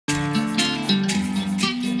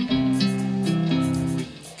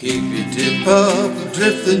Keep up,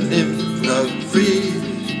 drift the nymph, drug free.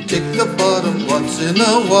 Tick the bottom once in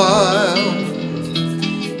a while.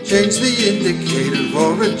 Change the indicator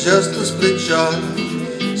or adjust the split shot.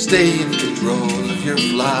 Stay in control of your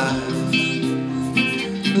fly.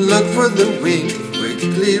 Look for the wing,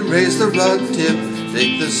 quickly raise the rod tip.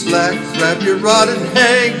 Take the slack, grab your rod and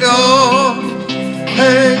hang on.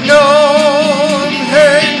 Hang on,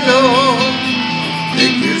 hang on.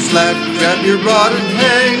 Take your slack, grab your rod and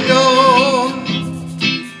hang on.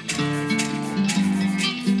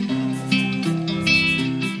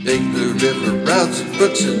 Big Blue River routes and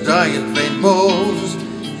brooks and giant rainbows.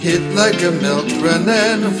 Hit like a milk run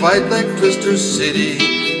and fight like Twister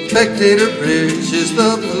City. Spectator Bridge is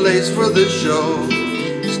the place for the show.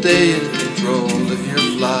 Stay in control of your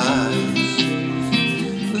flies.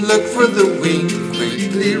 Look for the wing,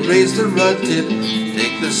 quickly raise the rod tip.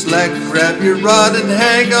 Take the slack, grab your rod and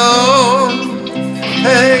hang on.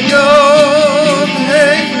 Hang on,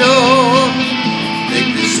 hang on.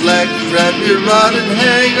 Take the slack, grab your rod and